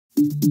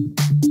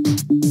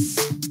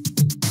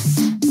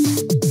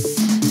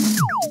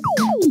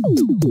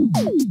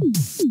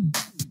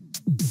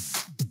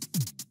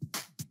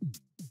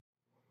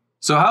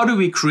So how do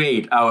we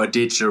create our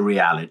digital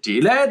reality?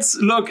 Let's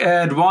look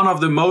at one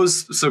of the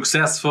most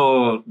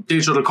successful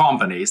digital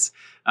companies,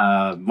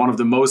 one of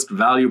the most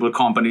valuable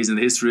companies in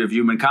the history of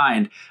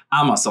humankind,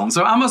 Amazon.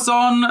 So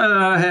Amazon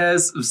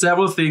has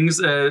several things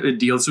it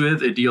deals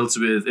with.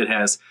 It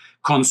has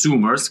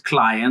consumers,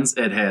 clients,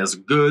 it has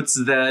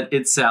goods that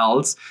it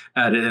sells,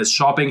 it has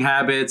shopping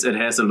habits, it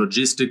has a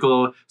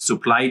logistical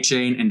supply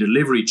chain and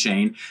delivery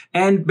chain.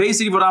 And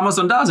basically what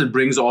Amazon does, it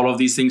brings all of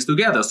these things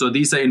together. So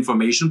these are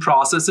information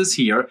processes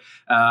here.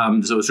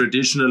 So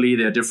traditionally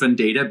there are different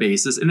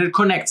databases and it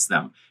connects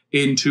them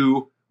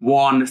into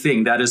one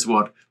thing. That is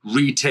what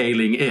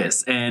retailing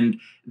is. And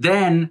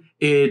then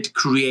it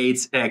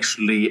creates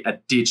actually a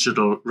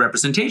digital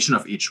representation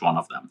of each one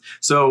of them.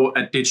 So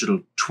a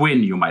digital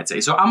twin, you might say.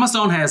 So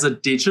Amazon has a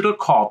digital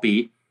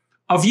copy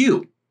of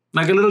you,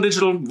 like a little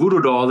digital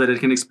voodoo doll that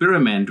it can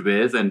experiment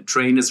with and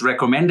train its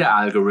recommender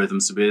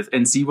algorithms with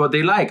and see what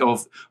they like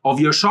of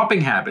your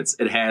shopping habits.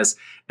 It has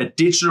a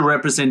digital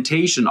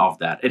representation of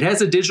that. It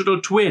has a digital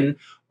twin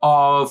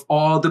of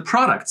all the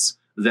products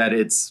that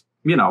it's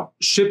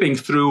shipping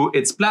through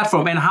its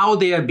platform and how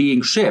they are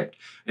being shipped.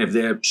 If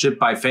they're shipped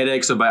by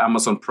FedEx or by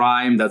Amazon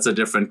Prime, that's a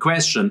different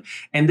question.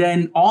 And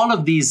then all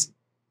of these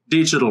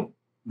digital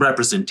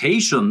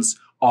representations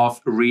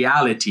of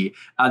reality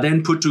are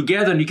then put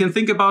together. And you can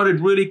think about it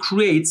really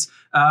creates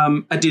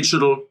a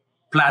digital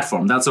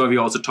platform. That's why we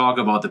also talk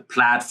about the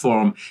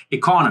platform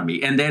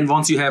economy. And then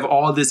once you have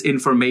all this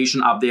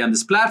information up there on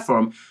this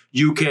platform,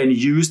 you can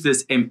use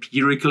this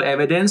empirical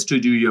evidence to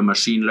do your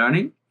machine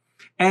learning.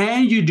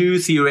 And you do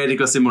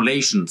theoretical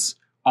simulations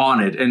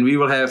on it. And we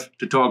will have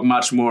to talk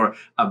much more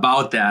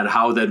about that,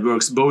 how that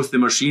works, both the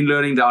machine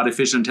learning, the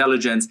artificial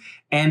intelligence,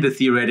 and the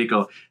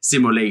theoretical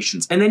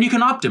simulations. And then you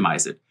can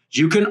optimize it.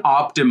 You can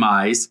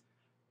optimize,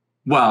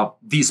 well,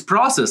 these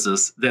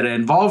processes that are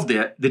involved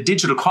there, the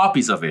digital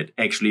copies of it,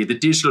 actually, the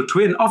digital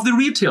twin of the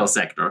retail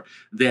sector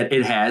that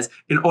it has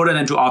in order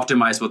then to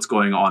optimize what's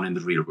going on in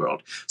the real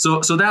world. So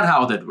that's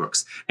how that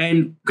works.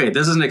 And okay,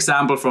 this is an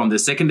example from the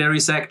secondary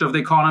sector of the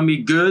economy,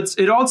 goods.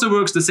 It also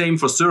works the same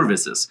for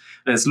services.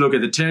 Let's look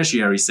at the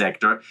tertiary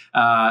sector.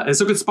 Let's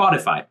look at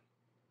Spotify.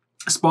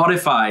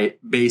 Spotify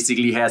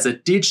basically has a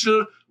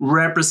digital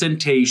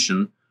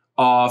representation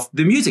of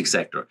the music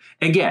sector.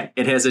 Again,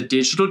 it has a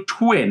digital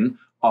twin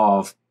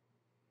of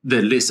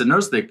the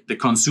listeners, the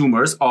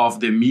consumers of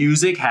the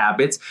music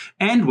habits.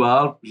 And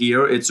well,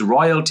 here it's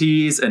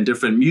royalties and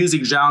different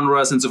music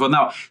genres and so forth.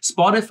 Now,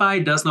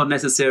 Spotify does not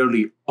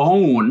necessarily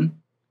own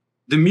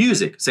the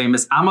music, same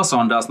as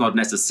Amazon does not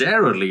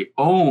necessarily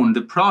own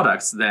the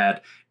products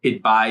that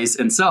it buys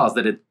and sells,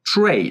 that it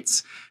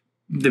trades.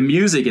 The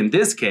music in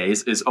this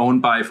case is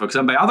owned by, for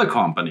example, by other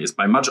companies,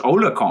 by much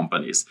older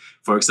companies.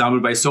 For example,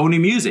 by Sony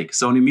Music.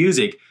 Sony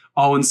Music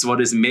owns what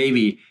is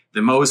maybe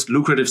the most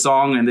lucrative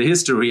song in the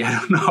history, I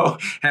don't know,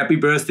 Happy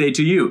Birthday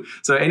to You.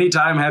 So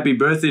anytime Happy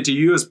Birthday to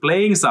You is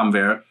playing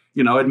somewhere,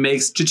 it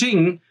makes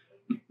cha-ching,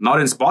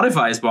 not in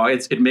Spotify's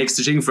pocket, it makes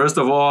cha-ching first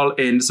of all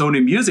in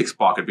Sony Music's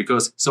pocket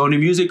because Sony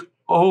Music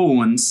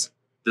owns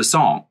the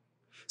song.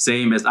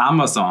 Same as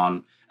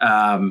Amazon.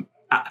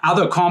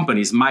 Other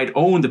companies might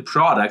own the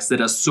products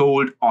that are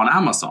sold on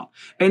Amazon.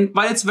 And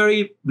while it's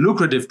very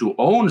lucrative to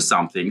own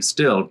something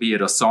still, be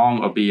it a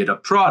song or be it a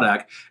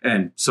product,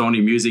 and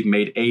Sony Music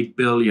made $8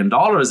 billion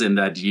in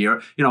that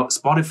year,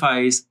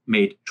 Spotify's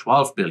made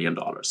 $12 billion.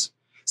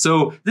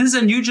 So this is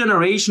a new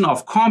generation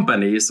of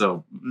companies.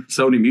 So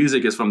Sony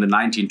Music is from the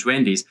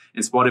 1920s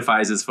and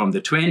Spotify is from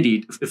the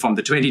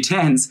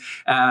 2010s,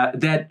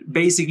 that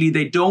basically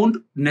they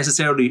don't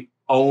necessarily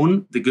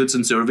own the goods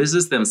and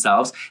services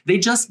themselves. They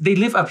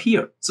live up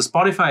here. So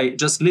Spotify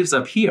just lives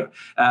up here.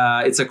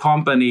 It's a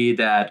company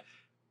that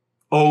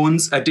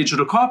owns a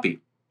digital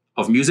copy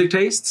of music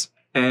tastes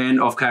and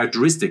of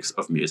characteristics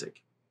of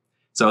music.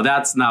 So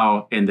that's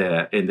now in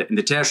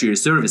the tertiary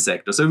service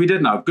sector. So we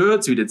did now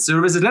goods, we did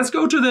services. Let's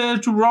go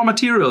to raw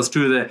materials,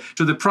 to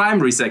the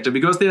primary sector,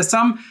 because there are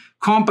some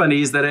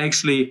companies that are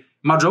actually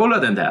much older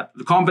than that.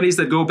 The companies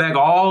that go back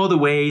all the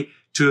way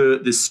to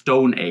the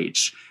Stone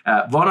Age.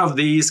 One of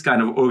these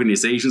kind of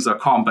organizations or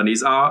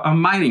companies are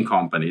mining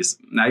companies.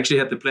 And I actually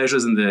had the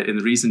pleasures in the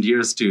recent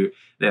years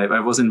I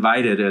was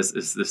invited as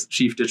the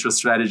chief digital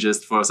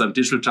strategist for some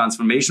digital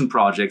transformation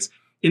projects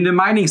in the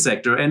mining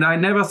sector. And I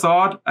never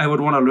thought I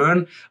would want to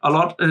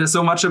learn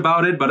so much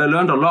about it, but I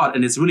learned a lot.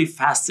 And it's really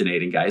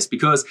fascinating, guys,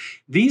 because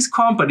these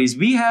companies,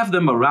 we have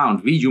them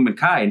around, we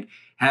humankind,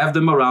 have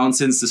them around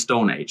since the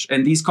Stone Age.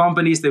 And these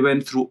companies, they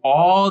went through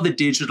all the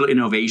digital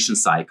innovation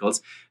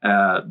cycles,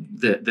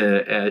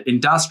 the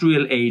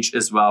industrial age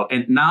as well.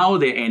 And now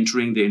they're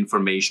entering the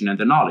information and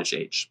the knowledge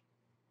age.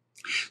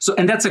 So,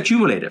 and that's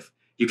accumulative.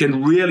 You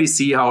can really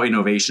see how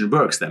innovation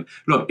works then.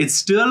 Look, it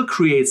still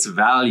creates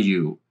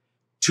value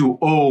to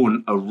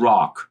own a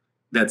rock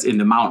that's in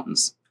the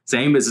mountains.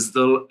 Same as it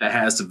still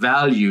has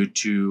value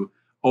to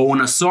own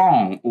a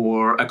song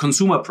or a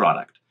consumer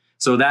product.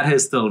 So that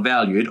has still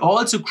value. It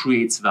also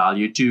creates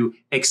value to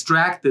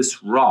extract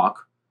this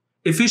rock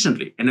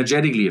efficiently,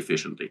 energetically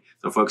efficiently.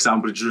 So for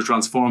example, to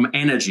transform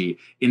energy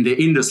in the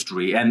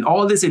industry and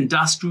all this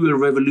industrial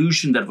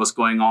revolution that was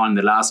going on in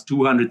the last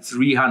 200,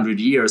 300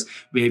 years,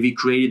 where we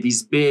created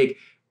these big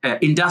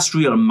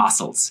industrial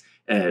muscles,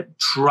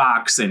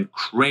 trucks and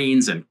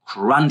cranes and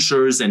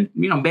crunchers, and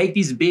make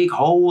these big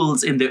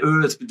holes in the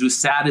earth to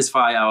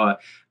satisfy our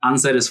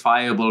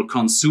unsatisfiable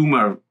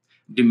consumer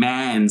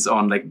demands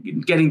on like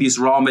getting this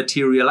raw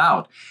material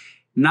out.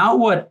 Now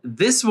what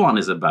this one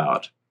is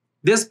about,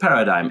 this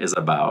paradigm is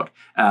about,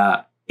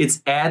 it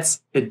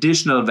adds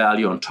additional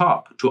value on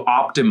top to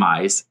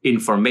optimize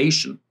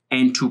information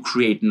and to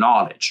create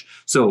knowledge.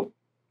 So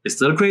it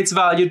still creates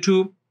value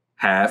to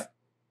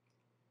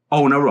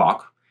own a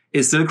rock.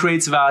 It still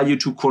creates value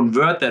to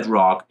convert that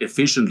rock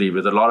efficiently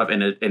with a lot of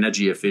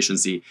energy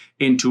efficiency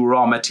into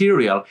raw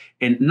material.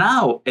 And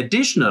now,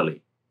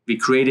 additionally, we're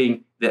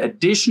creating the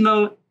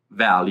additional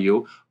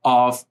value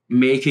of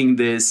making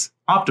this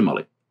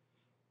optimally.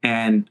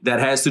 And that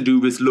has to do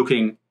with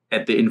looking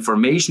at the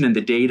information and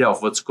the data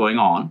of what's going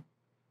on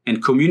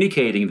and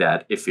communicating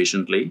that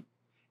efficiently,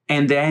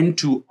 and then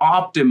to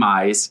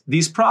optimize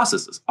these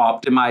processes,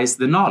 optimize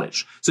the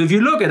knowledge. So if you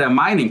look at a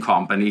mining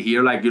company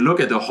here, like you look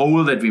at the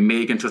hole that we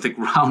make into the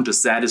ground to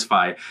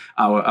satisfy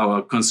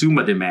our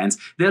consumer demands,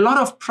 there are a lot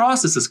of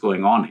processes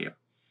going on here.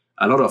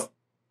 A lot of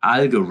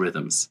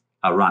algorithms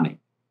are running,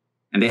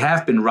 and they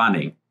have been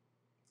running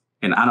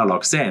in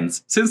analog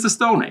sense since the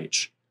Stone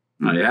Age.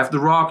 Now, you have the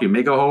rock, you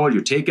make a hole,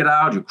 you take it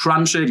out, you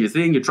crunch it,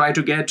 you try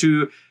to get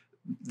to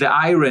the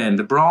Iron,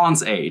 the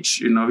Bronze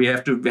Age. We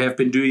have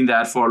been doing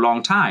that for a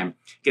long time,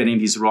 getting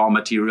these raw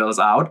materials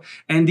out.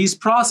 And these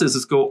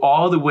processes go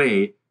all the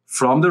way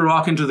from the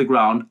rock into the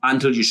ground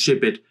until you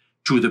ship it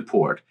to the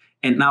port.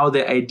 And now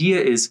the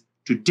idea is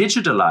to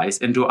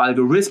digitalize and to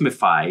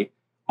algorithmify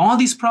all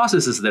these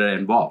processes that are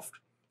involved.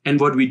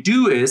 And what we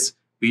do is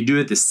we do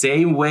it the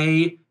same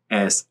way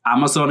as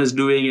Amazon is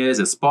doing it,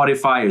 as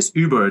Spotify, as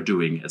Uber are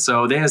doing it.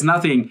 So there's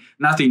nothing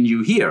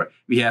new here.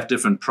 We have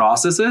different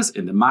processes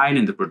in the mine,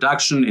 in the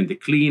production, in the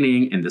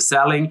cleaning, in the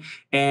selling,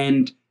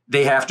 and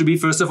they have to be,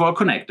 first of all,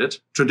 connected.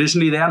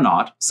 Traditionally, they are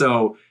not.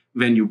 So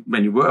when you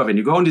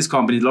go in these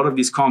companies, a lot of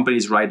these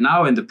companies right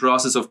now are in the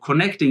process of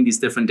connecting these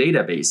different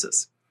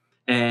databases.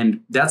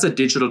 And that's a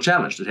digital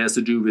challenge that has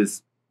to do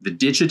with the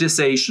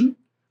digitization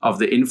of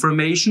the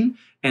information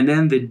and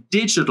then the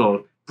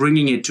digital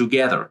bringing it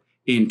together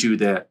into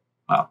the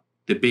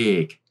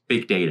big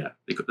data.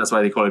 That's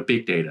why they call it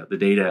big data. The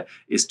data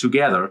is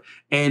together.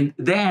 And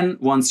then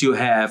once you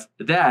have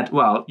that,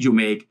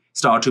 you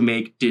start to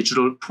make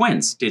digital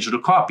twins,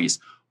 digital copies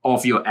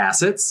of your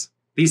assets.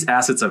 These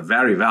assets are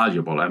very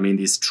valuable. I mean,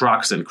 these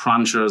trucks and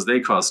crunchers, they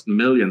cost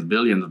millions,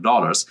 billions of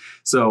dollars.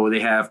 So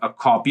they have a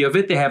copy of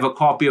it. They have a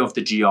copy of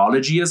the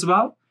geology as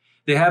well.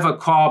 They have a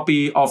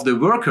copy of the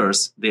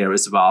workers there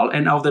as well,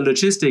 and of the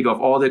logistic of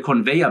all the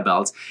conveyor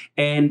belts.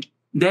 And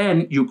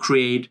then you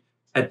create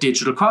a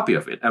digital copy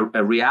of it,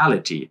 a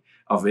reality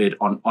of it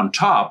on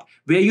top,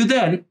 where you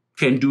then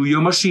can do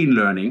your machine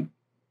learning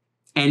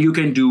and you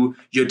can do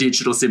your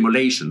digital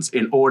simulations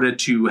in order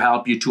to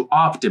help you to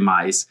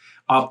optimize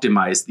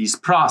these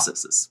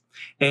processes.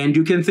 And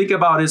you can think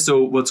about it.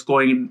 So what's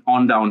going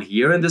on down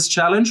here in this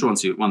challenge,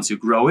 once you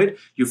grow it,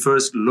 you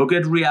first look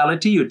at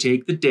reality, you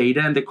take the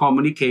data and the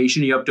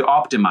communication, you have to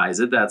optimize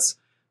it. That's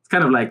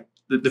kind of like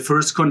the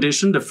first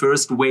condition, the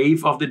first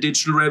wave of the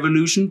digital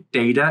revolution,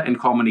 data and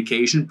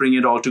communication, bring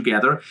it all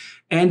together.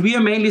 And we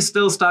are mainly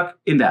still stuck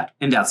in that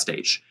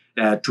stage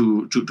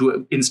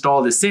to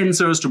install the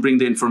sensors, to bring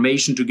the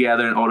information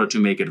together in order to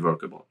make it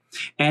workable.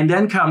 And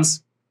then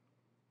comes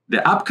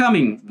the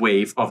upcoming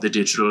wave of the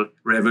digital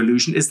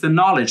revolution is the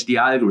knowledge, the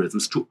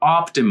algorithms, to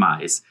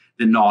optimize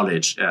the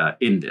knowledge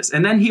in this.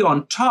 And then here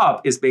on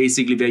top is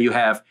basically where you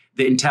have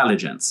the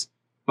intelligence.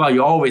 Well,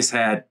 you always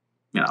had,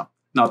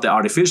 not the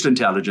artificial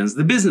intelligence,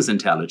 the business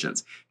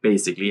intelligence,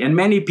 basically. And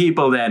many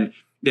people then,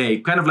 they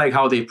kind of like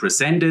how they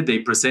present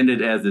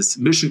it as this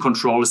mission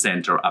control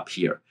center up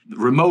here.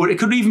 Remote, it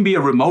could even be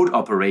a remote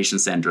operation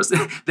center.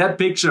 That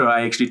picture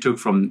I actually took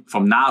from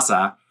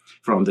NASA,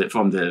 from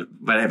the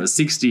whatever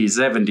 60s,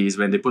 70s,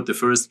 when they put the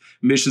first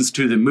missions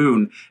to the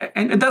moon.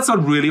 And that's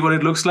not really what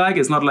it looks like.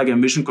 It's not like a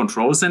mission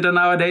control center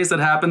nowadays that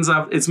happens.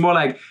 It's more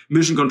like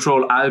mission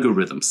control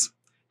algorithms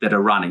that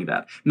are running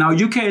that. Now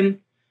you can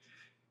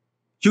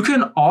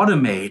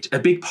automate a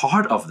big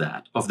part of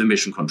that, of the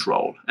mission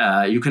control.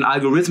 You can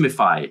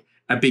algorithmify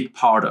a big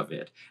part of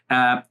it.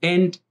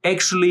 And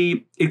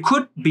actually, it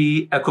could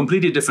be a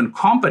completely different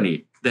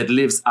company that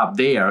lives up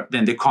there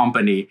than the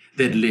company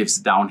that lives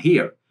down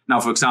here. Now,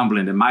 for example,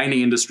 in the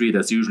mining industry,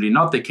 that's usually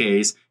not the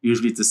case.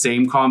 Usually it's the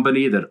same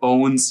company that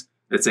owns,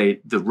 let's say,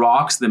 the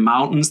rocks, the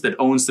mountains, that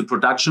owns the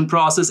production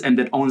process and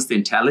that owns the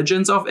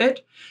intelligence of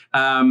it.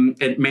 And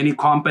many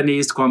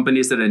companies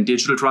that are in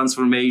digital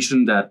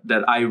transformation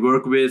that I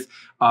work with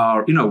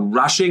are,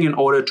 rushing in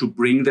order to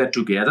bring that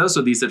together.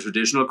 So these are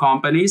traditional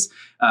companies,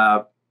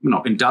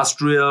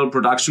 industrial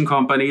production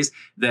companies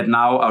that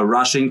now are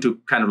rushing to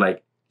kind of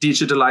like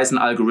digitalize and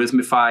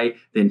algorithmify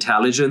the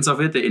intelligence of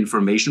it, the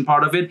information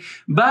part of it.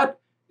 But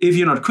if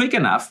you're not quick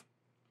enough,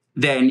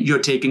 then you're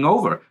taken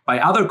over by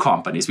other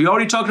companies. We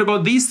already talked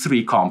about these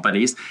three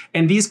companies,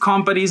 and these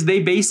companies,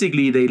 they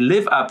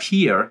live up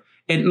here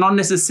and not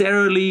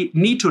necessarily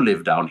need to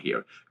live down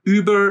here.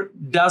 Uber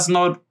does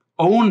not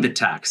own the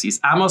taxis.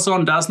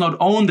 Amazon does not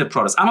own the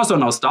products.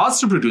 Amazon now starts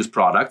to produce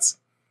products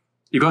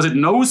because it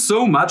knows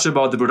so much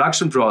about the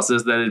production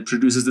process that it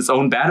produces its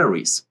own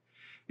batteries,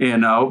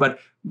 but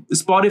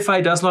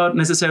Spotify does not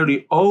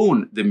necessarily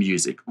own the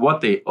music. What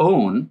they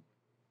own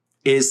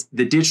is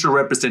the digital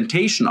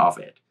representation of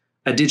it,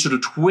 a digital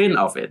twin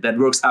of it that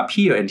works up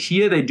here. And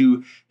here they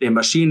do their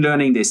machine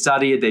learning, they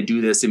study it, they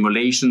do their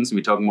simulations.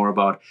 We talk more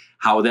about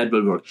how that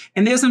will work.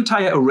 And there's an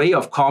entire array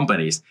of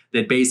companies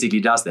that basically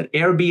does that.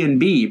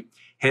 Airbnb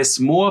has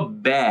more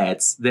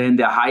beds than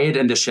the Hyatt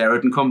and the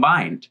Sheraton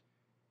combined,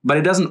 but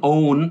it doesn't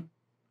own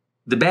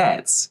the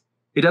beds.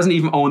 It doesn't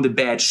even own the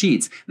bed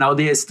sheets. Now,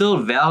 there is still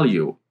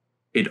value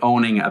in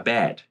owning a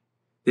bed.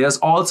 There's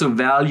also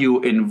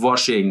value in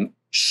washing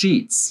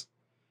sheets.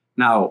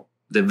 Now,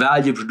 the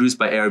value produced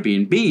by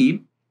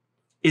Airbnb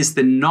is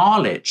the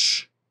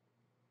knowledge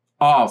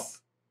of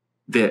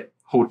the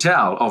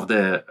hotel, of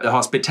the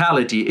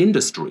hospitality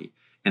industry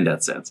in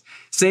that sense.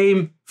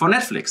 Same for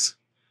Netflix.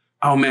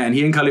 Oh man,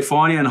 here in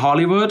California and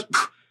Hollywood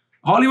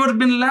has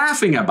been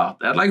laughing about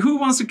that. Like, who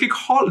wants to kick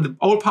the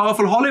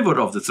all-powerful Hollywood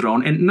off the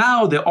throne? And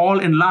now they're all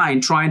in line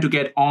trying to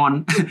get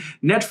on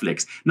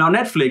Netflix. Now,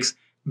 Netflix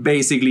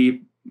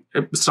basically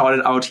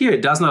started out here.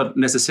 It does not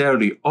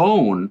necessarily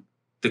own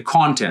the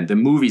content, the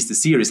movies, the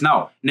series.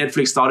 Now,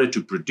 Netflix started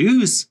to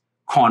produce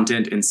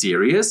content and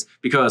series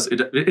because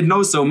it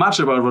knows so much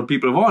about what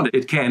people want.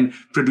 It can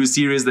produce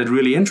series that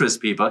really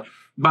interest people,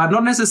 but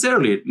not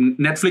necessarily.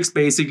 Netflix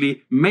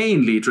basically,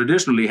 mainly,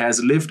 traditionally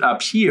has lived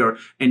up here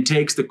and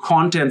takes the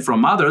content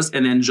from others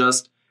and then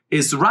just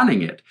is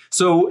running it.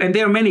 So, and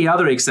there are many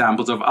other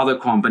examples of other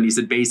companies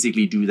that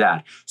basically do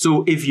that.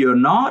 So if you're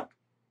not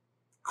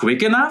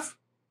quick enough,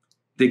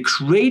 the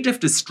creative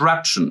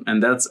destruction,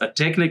 and that's a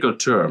technical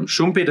term,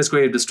 Schumpeter's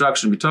creative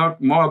destruction, we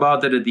talk more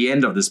about that at the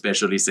end of the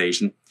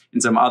specialization in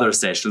some other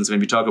sessions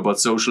when we talk about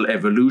social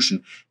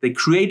evolution. The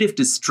creative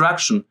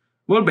destruction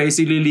will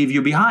basically leave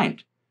you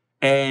behind.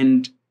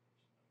 And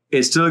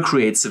it still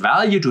creates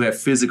value to have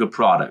physical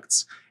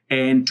products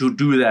and to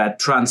do that,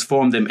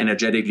 transform them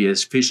energetically,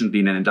 efficiently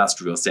in an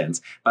industrial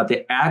sense. But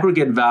the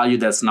aggregate value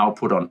that's now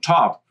put on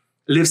top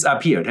lives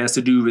up here. It has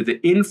to do with the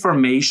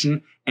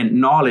information and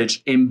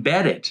knowledge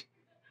embedded,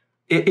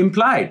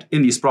 implied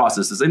in these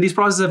processes. And these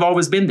processes have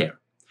always been there.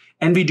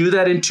 And we do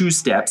that in two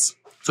steps.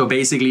 So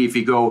basically, if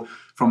we go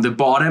from the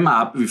bottom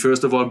up, we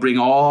first of all bring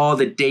all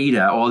the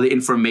data, all the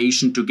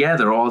information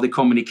together, all the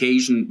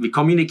communication, we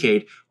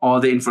communicate all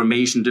the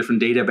information,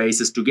 different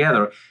databases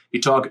together.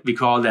 We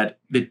call that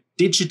the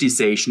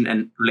digitization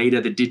and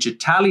later the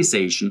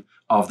digitalization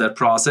of that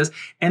process.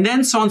 And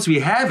then once we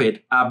have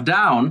it up,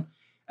 down,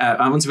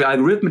 once we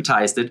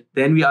algorithmatized it,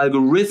 then we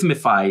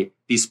algorithmify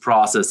these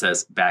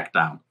processes back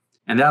down.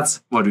 And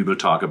that's what we will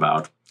talk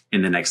about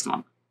in the next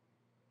one.